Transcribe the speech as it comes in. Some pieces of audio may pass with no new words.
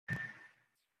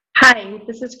Hi,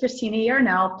 this is Christina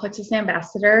Yarnell, Plexus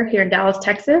Ambassador here in Dallas,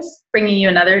 Texas, bringing you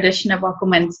another edition of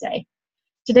Welcome Wednesday.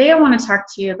 Today I want to talk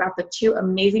to you about the two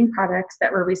amazing products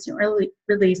that were recently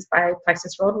released by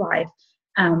Plexus Worldwide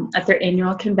at their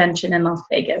annual convention in Las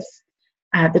Vegas.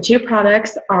 The two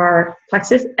products are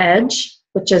Plexus Edge,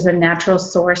 which is a natural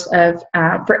source of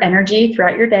for energy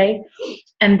throughout your day,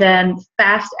 and then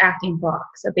Fast Acting Block.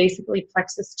 So basically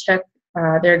Plexus took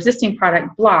their existing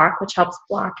product Block, which helps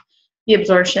block the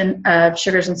absorption of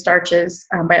sugars and starches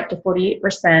by up to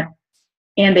 48%.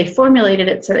 And they formulated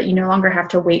it so that you no longer have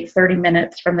to wait 30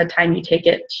 minutes from the time you take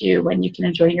it to when you can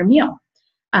enjoy your meal.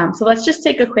 So let's just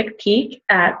take a quick peek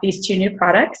at these two new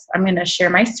products. I'm going to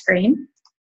share my screen.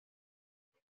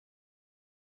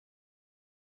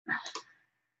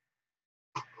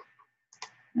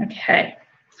 Okay.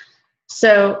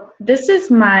 So this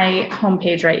is my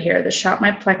homepage right here, the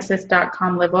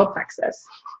shopmyplexus.com Live Well Plexus.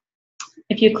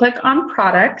 If you click on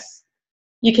products,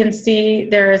 you can see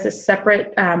there is a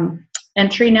separate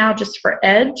entry now just for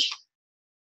Edge.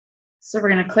 So we're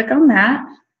going to click on that.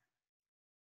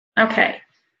 Okay,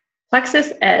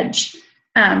 Plexus Edge.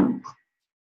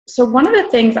 So one of the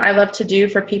things I love to do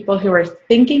for people who are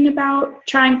thinking about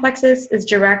trying Plexus is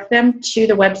direct them to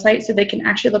the website so they can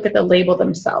actually look at the label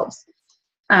themselves.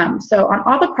 So on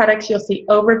all the products, you'll see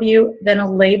overview, then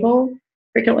a label,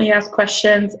 frequently asked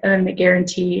questions, and then the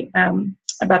guarantee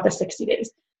about the 60 days.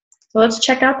 So let's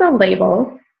check out the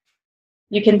label.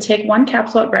 You can take one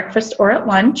capsule at breakfast or at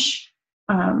lunch.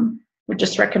 We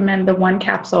just recommend the one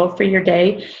capsule for your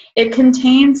day. It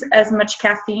contains as much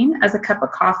caffeine as a cup of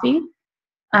coffee.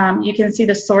 You can see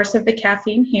the source of the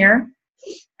caffeine here.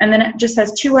 And then it just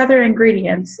has two other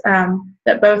ingredients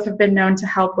that both have been known to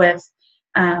help with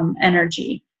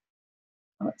energy.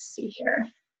 Let's see here.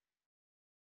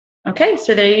 Okay,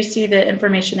 so there you see the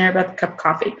information there about the cup of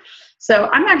coffee.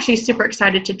 So I'm actually super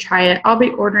excited to try it. I'll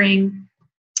be ordering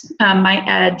my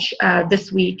Edge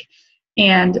this week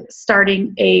and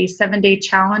starting a 7-day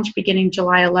challenge beginning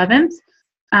July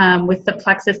 11th with the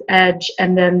Plexus Edge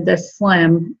and then the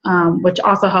Slim, which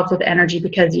also helps with energy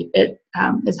because it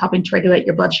is helping to regulate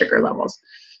your blood sugar levels.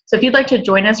 So if you'd like to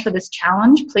join us for this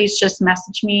challenge, please just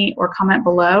message me or comment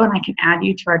below and I can add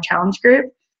you to our challenge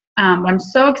group. I'm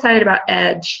so excited about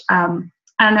Edge. I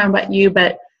don't know about you,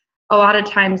 but a lot of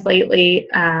times lately,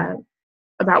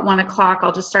 about 1 o'clock,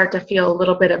 I'll just start to feel a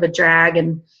little bit of a drag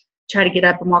and try to get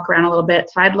up and walk around a little bit.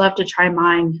 So I'd love to try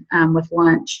mine with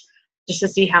lunch just to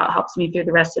see how it helps me through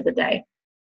the rest of the day.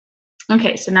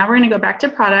 Okay, so now we're going to go back to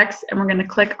products and we're going to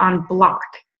click on Block.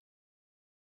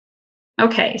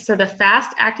 Okay, so the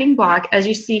Fast Acting Block, as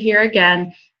you see here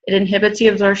again, it inhibits the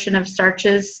absorption of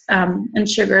starches and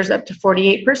sugars up to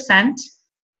 48%.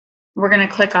 We're going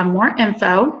to click on More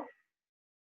Info.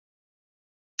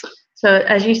 So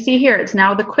as you see here, it's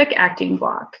now the Quick Acting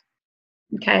Block.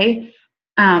 Okay,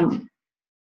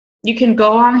 you can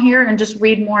go on here and just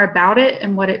read more about it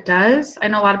and what it does. I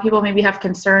know a lot of people maybe have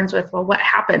concerns with, well, what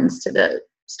happens to the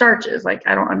starches? Like,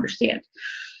 I don't understand.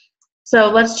 So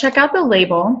let's check out the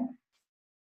label.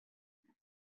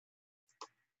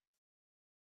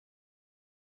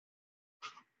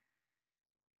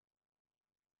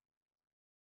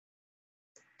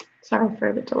 Sorry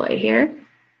for the delay here.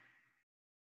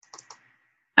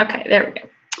 Okay, there we go.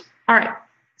 All right,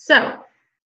 so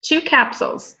 2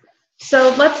 capsules.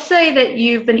 So let's say that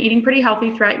you've been eating pretty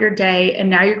healthy throughout your day and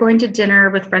now you're going to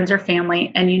dinner with friends or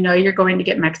family and you know you're going to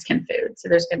get Mexican food. So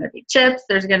there's going to be chips,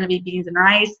 there's going to be beans and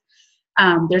rice,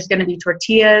 there's going to be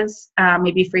tortillas,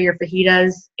 maybe for your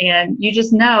fajitas, and you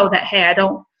just know that, hey, I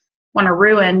don't want to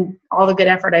ruin all the good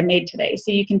effort I made today.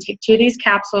 So you can take 2 of these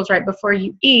capsules right before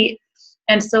you eat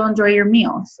and still enjoy your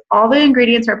meals. All the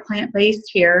ingredients are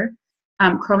plant-based here.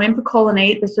 Chromium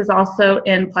picolinate, this is also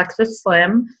in Plexus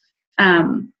Slim.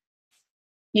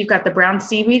 You've got the brown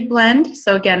seaweed blend,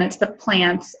 so again, it's the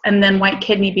plants, and then white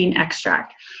kidney bean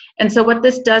extract. And so what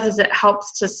this does is it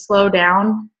helps to slow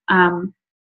down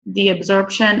the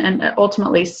absorption and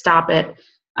ultimately stop it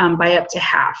by up to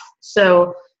half.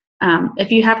 So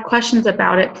if you have questions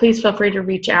about it, please feel free to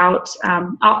reach out.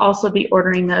 I'll also be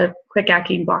ordering the Quick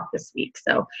Acting Block this week,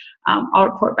 so I'll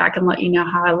report back and let you know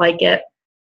how I like it.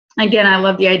 Again, I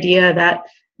love the idea that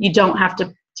you don't have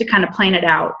to kind of plan it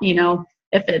out. You know,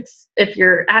 if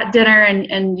you're at dinner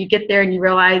and you get there and you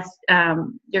realize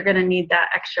you're going to need that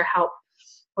extra help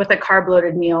with a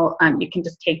carb-loaded meal, you can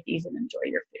just take these and enjoy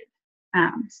your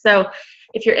food. So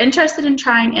if you're interested in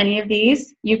trying any of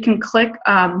these, you can click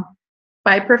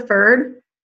Buy Preferred,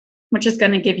 which is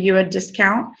going to give you a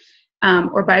discount,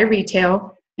 or Buy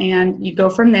Retail, and you go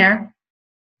from there.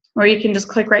 Or you can just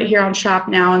click right here on Shop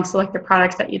Now and select the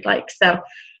products that you'd like. So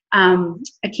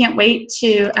I can't wait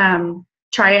to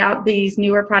try out these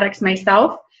newer products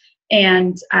myself,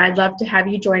 and I'd love to have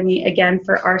you join me again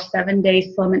for our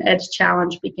 7-day Slim and Edge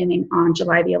Challenge beginning on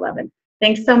July the 11th.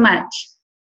 Thanks so much.